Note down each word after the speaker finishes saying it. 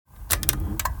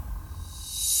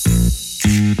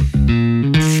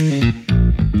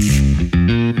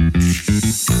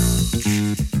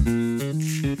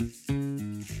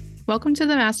Welcome to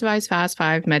the Massivize Fast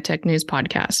 5 MedTech News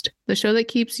Podcast, the show that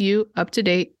keeps you up to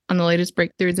date on the latest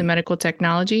breakthroughs in medical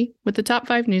technology with the top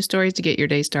 5 news stories to get your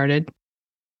day started.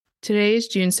 Today is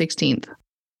June 16th.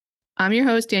 I'm your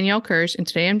host, Danielle Kirsch, and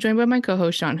today I'm joined by my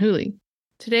co-host, Sean Hooley.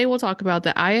 Today we'll talk about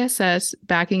the ISS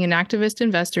backing an activist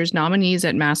investors' nominees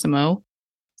at Masimo,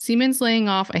 Siemens laying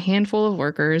off a handful of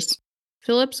workers,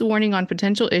 Philips warning on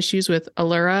potential issues with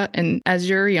Allura and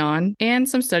Azurion, and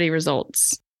some study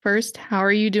results. First, how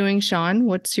are you doing, Sean?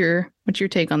 What's your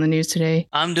take on the news today?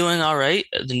 I'm doing all right.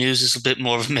 The news is a bit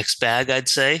more of a mixed bag, I'd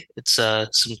say. It's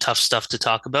some tough stuff to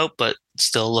talk about, but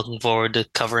still looking forward to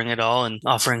covering it all and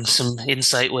offering some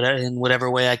insight in whatever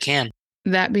way I can.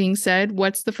 That being said,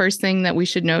 what's the first thing that we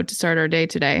should know to start our day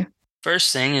today?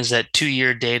 First thing is that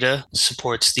 2-year data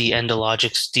supports the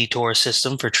Endologix dTOR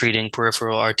system for treating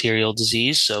peripheral arterial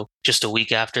disease. So just a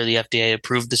week after the FDA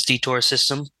approved this dTOR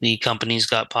system, the company's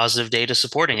got positive data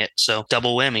supporting it. So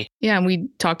double whammy. Yeah, and we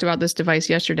talked about this device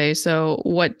yesterday. So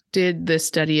what did this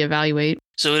study evaluate?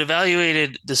 So it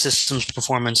evaluated the system's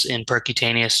performance in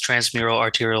percutaneous transmural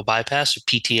arterial bypass, or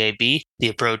PTAB. The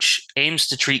approach aims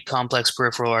to treat complex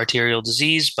peripheral arterial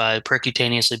disease by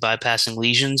percutaneously bypassing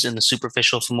lesions in the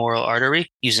superficial femoral artery,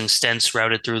 using stents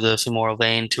routed through the femoral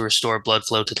vein to restore blood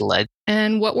flow to the leg.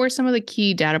 And what were some of the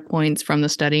key data points from the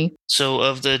study? So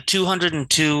of the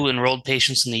 202 enrolled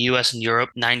patients in the US and Europe,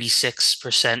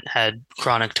 96% had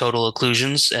chronic total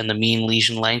occlusions, and the mean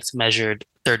lesion length measured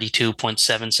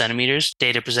 32.7 centimeters.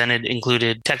 Data presented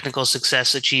included technical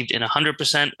success achieved in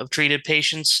 100% of treated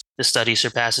patients. The study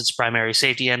surpassed its primary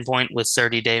safety endpoint with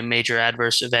 30-day major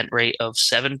adverse event rate of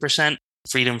 7%.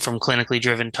 Freedom from clinically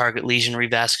driven target lesion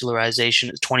revascularization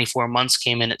at 24 months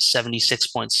came in at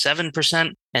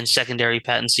 76.7%, and secondary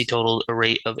patency totaled a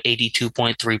rate of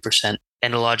 82.3%.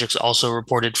 Endologix also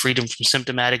reported freedom from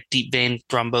symptomatic deep vein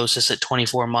thrombosis at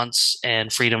 24 months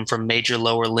and freedom from major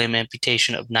lower limb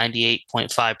amputation of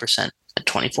 98.5% at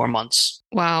 24 months.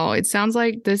 Wow, it sounds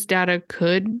like this data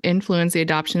could influence the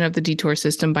adoption of the dTOR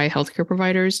system by healthcare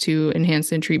providers to enhance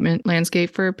the treatment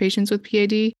landscape for patients with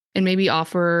PAD and maybe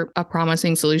offer a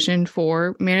promising solution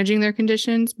for managing their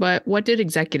conditions. But what did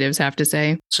executives have to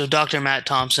say? So Dr. Matt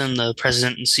Thompson, the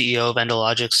president and CEO of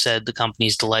Endologix, said the company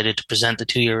is delighted to present the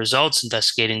 2-year results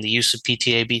investigating the use of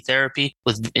PTAB therapy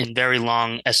in very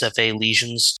long SFA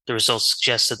lesions. The results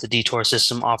suggest that the dTOR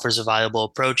system offers a viable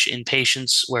approach in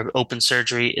patients where open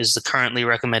surgery is the currently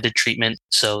recommended treatment.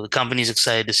 So the company is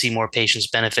excited to see more patients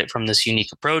benefit from this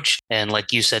unique approach. And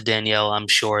like you said, Danielle, I'm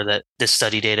sure that this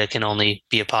study data can only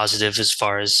be a positive as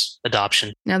far as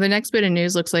adoption. Now, the next bit of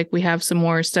news looks like we have some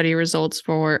more study results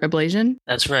for ablation.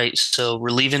 That's right. So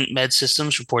Relievant Med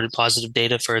Systems reported positive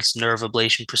data for its nerve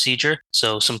ablation procedure.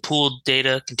 So some pooled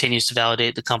data continues to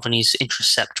validate the company's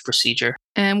Intracept procedure.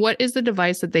 And what is the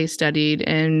device that they studied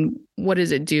and what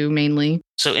does it do mainly?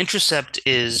 So Intracept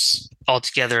is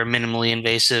altogether a minimally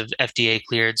invasive,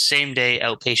 FDA-cleared, same-day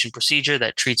outpatient procedure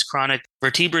that treats chronic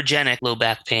vertebrogenic low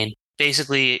back pain.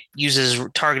 Basically, it uses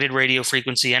targeted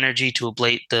radiofrequency energy to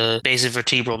ablate the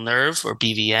basivertebral nerve, or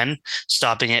BVN,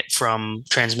 stopping it from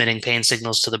transmitting pain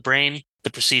signals to the brain. The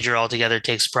procedure altogether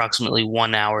takes approximately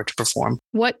 1 hour to perform.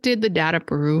 What did the data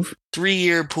prove?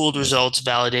 3-year pooled results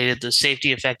validated the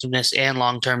safety, effectiveness, and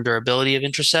long-term durability of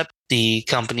Intracept. The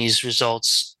company's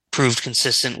results proved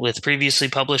consistent with previously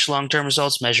published long-term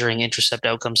results measuring Intracept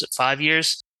outcomes at 5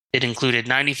 years. It included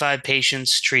 95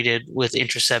 patients treated with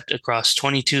Intracept across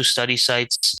 22 study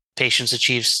sites. Patients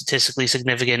achieved statistically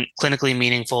significant, clinically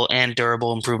meaningful, and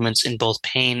durable improvements in both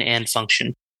pain and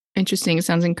function. Interesting. It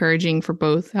sounds encouraging for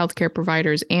both healthcare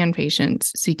providers and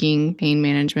patients seeking pain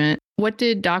management. What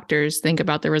did doctors think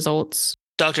about the results?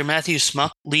 Dr. Matthew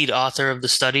Smuck, lead author of the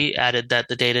study, added that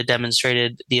the data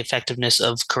demonstrated the effectiveness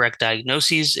of correct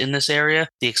diagnoses in this area.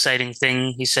 The exciting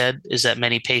thing, he said, is that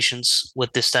many patients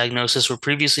with this diagnosis were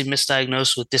previously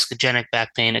misdiagnosed with discogenic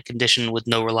back pain, a condition with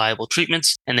no reliable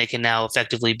treatments, and they can now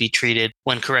effectively be treated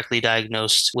when correctly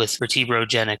diagnosed with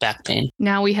vertebrogenic back pain.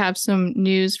 Now we have some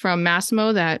news from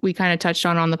Masimo that we kind of touched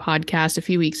on the podcast a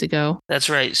few weeks ago. That's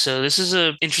right. So this is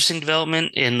an interesting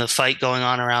development in the fight going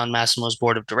on around Masimo's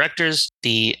board of directors.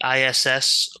 The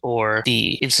ISS, or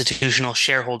the Institutional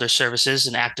Shareholder Services,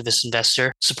 an activist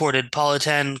investor, supported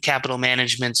Politan Capital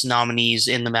Management's nominees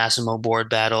in the Masimo board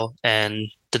battle,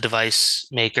 and The device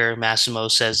maker, Masimo,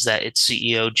 says that its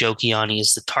CEO, Joe Kiani,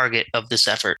 is the target of this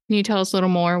effort. Can you tell us a little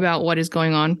more about what is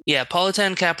going on? Yeah,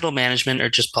 Politan Capital Management, or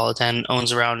just Politan,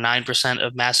 owns around 9%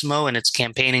 of Masimo, and it's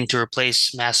campaigning to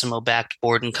replace Masimo-backed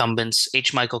board incumbents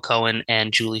H. Michael Cohen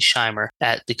and Julie Scheimer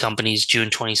at the company's June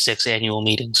 26 annual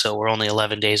meeting. So we're only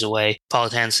 11 days away.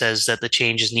 Politan says that the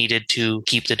change is needed to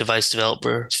keep the device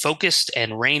developer focused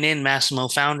and rein in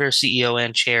Masimo founder, CEO,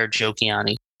 and chair Joe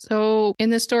Kiani. So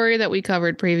in the story that we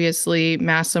covered previously,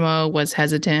 Masimo was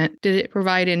hesitant. Did it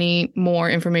provide any more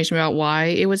information about why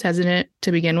it was hesitant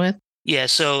to begin with? Yeah,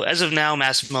 so as of now,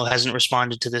 Masimo hasn't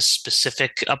responded to this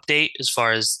specific update as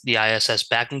far as the ISS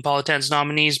backing Politan's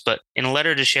nominees, but in a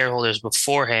letter to shareholders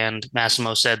beforehand,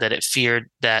 Masimo said that it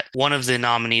feared that one of the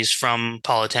nominees from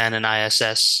Politan and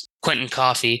ISS, Quentin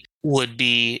Coffey, would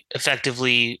be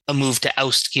effectively a move to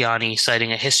oust Kiani,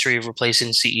 citing a history of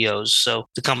replacing CEOs. So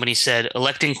the company said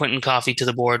electing Quentin Coffey to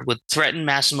the board would threaten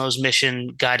Masimo's mission,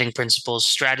 guiding principles,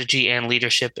 strategy, and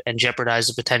leadership, and jeopardize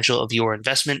the potential of your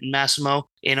investment in Masimo.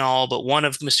 In all but one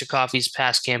of Mr. Coffey's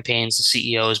past campaigns, the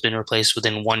CEO has been replaced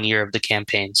within 1 year of the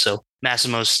campaign. So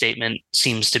Masimo's statement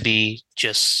seems to be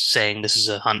just saying this is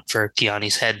a hunt for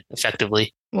Kiani's head,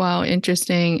 effectively. Wow,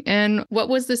 interesting. And what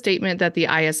was the statement that the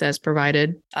ISS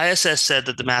provided? ISS said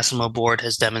that the Masimo board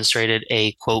has demonstrated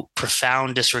a, quote,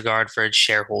 profound disregard for its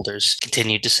shareholders.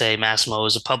 Continued to say Masimo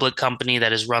is a public company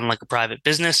that is run like a private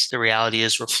business. The reality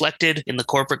is reflected in the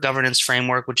corporate governance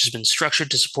framework, which has been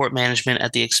structured to support management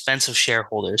at the expense of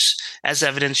shareholders. As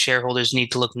evidence, shareholders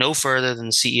need to look no further than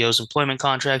the CEO's employment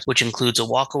contract, which includes a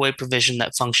walkaway provision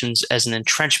that functions as an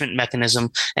entrenchment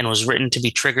mechanism and was written to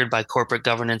be triggered by corporate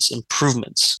governance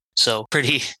improvements. So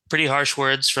pretty harsh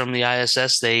words from the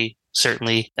ISS. They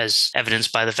certainly, as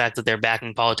evidenced by the fact that they're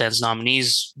backing Politan's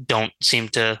nominees, don't seem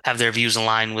to have their views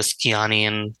align with Kiani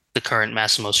and the current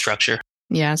Masimo structure.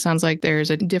 Yeah, sounds like there's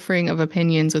a differing of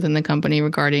opinions within the company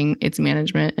regarding its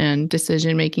management and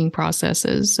decision-making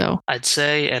processes. So I'd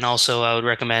say, and also I would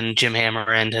recommend Jim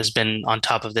Hammerand has been on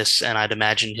top of this, and I'd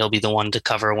imagine he'll be the one to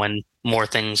cover when more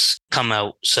things come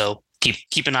out. So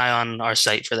keep an eye on our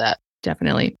site for that.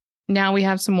 Definitely. Now we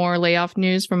have some more layoff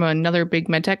news from another big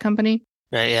medtech company.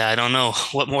 Right, yeah, I don't know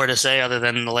what more to say other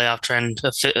than the layoff trend,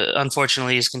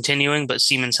 unfortunately, is continuing, but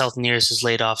Siemens Healthineers has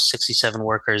laid off 67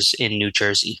 workers in New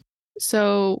Jersey.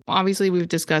 So obviously we've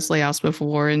discussed layoffs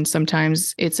before, and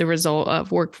sometimes it's a result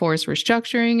of workforce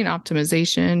restructuring and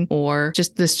optimization or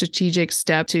just the strategic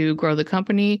step to grow the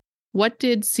company. What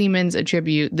did Siemens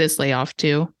attribute this layoff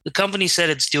to? The company said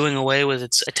it's doing away with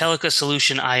its Atelica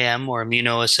Solution IM, or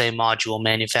immunoassay module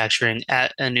manufacturing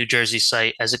at a New Jersey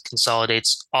site as it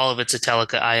consolidates all of its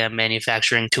Atelica IM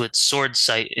manufacturing to its Sword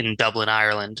site in Dublin,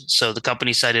 Ireland. So the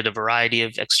company cited a variety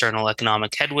of external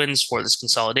economic headwinds for this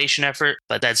consolidation effort,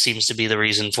 but that seems to be the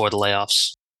reason for the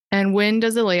layoffs. And when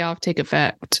does the layoff take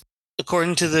effect?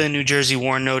 According to the New Jersey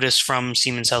WARN notice from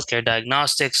Siemens Healthcare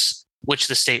Diagnostics, which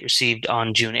the state received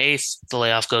on June 8th. The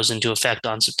layoff goes into effect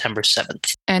on September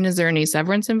 7th. And is there any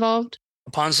severance involved?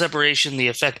 Upon separation, the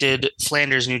affected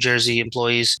Flanders, New Jersey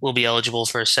employees will be eligible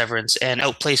for severance and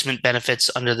outplacement benefits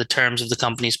under the terms of the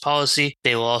company's policy.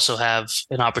 They will also have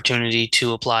an opportunity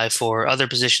to apply for other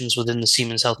positions within the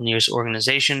Siemens Healthineers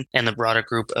organization and the broader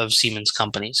group of Siemens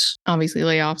companies. Obviously,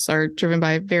 layoffs are driven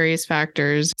by various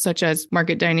factors, such as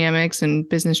market dynamics and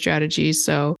business strategies.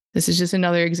 So this is just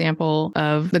another example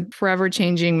of the forever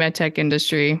changing medtech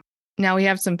industry. Now we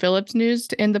have some Philips news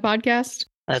to end the podcast.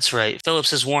 That's right.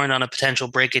 Philips has warned on a potential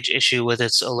breakage issue with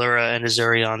its Allura and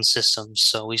Azurion systems.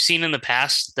 So we've seen in the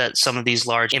past that some of these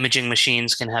large imaging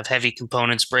machines can have heavy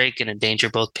components break and endanger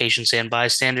both patients and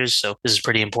bystanders. So this is a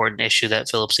pretty important issue that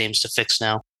Philips aims to fix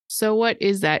now. So what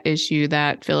is that issue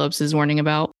that Philips is warning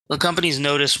about? The company's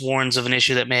notice warns of an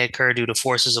issue that may occur due to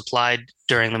forces applied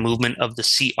during the movement of the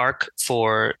C-arc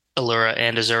for Allura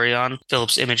and Azurion.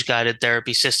 Philips image-guided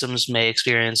therapy systems may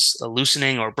experience a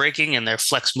loosening or breaking in their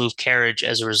flex-move carriage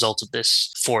as a result of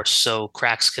this force. So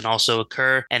cracks can also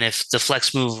occur. And if the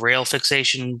flex-move rail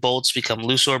fixation bolts become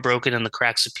loose or broken and the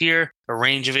cracks appear, a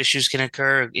range of issues can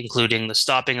occur, including the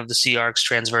stopping of the C-arc's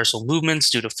transversal movements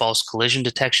due to false collision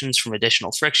detections from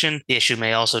additional friction. The issue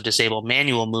may also disable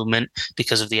manual movement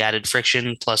because of the added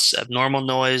friction, plus abnormal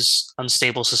noise,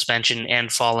 unstable suspension,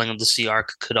 and falling of the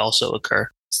C-arc could also occur.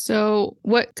 So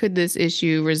what could this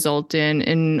issue result in?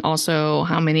 And also,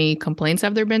 how many complaints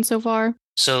have there been so far?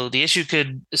 So the issue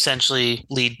could essentially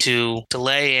lead to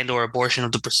delay and or abortion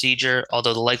of the procedure.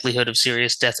 Although the likelihood of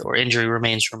serious death or injury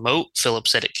remains remote,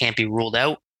 Philips said it can't be ruled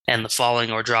out. And the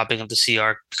falling or dropping of the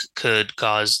C-arc could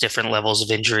cause different levels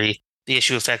of injury The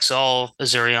issue affects all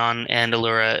Azurion and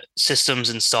Allura systems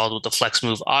installed with the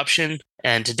FlexMove option.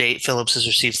 And to date, Philips has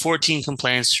received 14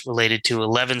 complaints related to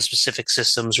 11 specific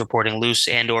systems reporting loose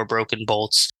and or broken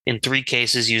bolts. In 3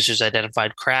 cases, users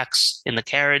identified cracks in the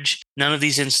carriage. None of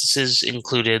these instances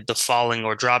included the falling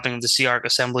or dropping of the C-arc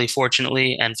assembly,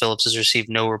 fortunately, and Philips has received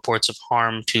no reports of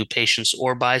harm to patients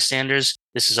or bystanders.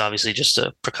 This is obviously just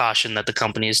a precaution that the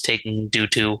company is taking due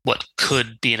to what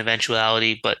could be an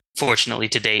eventuality, but fortunately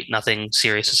to date, nothing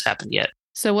serious has happened yet.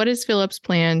 So what is Philips'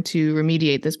 plan to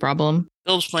remediate this problem?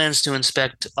 Philips plans to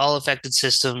inspect all affected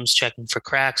systems, checking for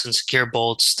cracks and secure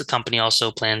bolts. The company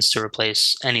also plans to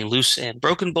replace any loose and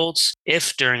broken bolts.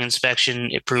 If during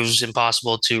inspection it proves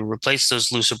impossible to replace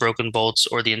those loose or broken bolts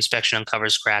or the inspection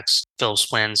uncovers cracks, Philips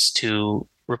plans to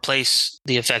replace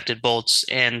the affected bolts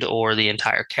and or the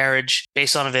entire carriage.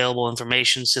 Based on available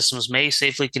information, systems may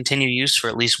safely continue use for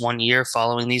at least 1 year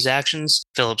following these actions.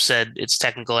 Philips said its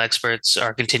technical experts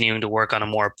are continuing to work on a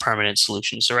more permanent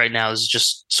solution. So right now, this is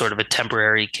just sort of a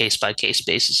temporary case-by-case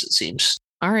basis, it seems.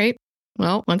 All right.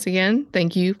 Well, once again,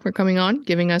 thank you for coming on,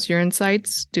 giving us your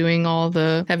insights, doing all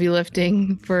the heavy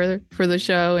lifting for the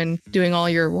show, and doing all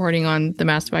your reporting on the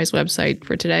Mass Device website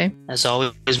for today. As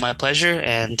always, my pleasure.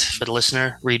 And for the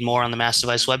listener, read more on the Mass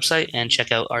Device website and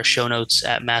check out our show notes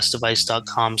at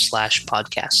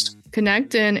massdevice.com/podcast.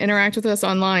 Connect and interact with us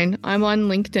online. I'm on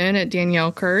LinkedIn at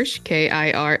Danielle Kirsch,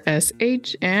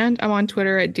 Kirsh, and I'm on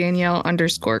Twitter at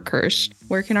Danielle_Kirsch.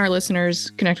 Where can our listeners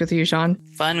connect with you, Sean?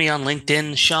 Find me on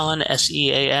LinkedIn, Sean,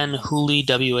 Sean, Hooley,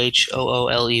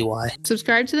 Whooley.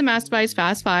 Subscribe to the Mass Device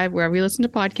Fast 5 wherever you listen to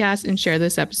podcasts and share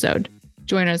this episode.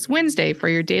 Join us Wednesday for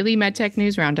your daily MedTech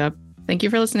News Roundup. Thank you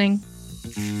for listening.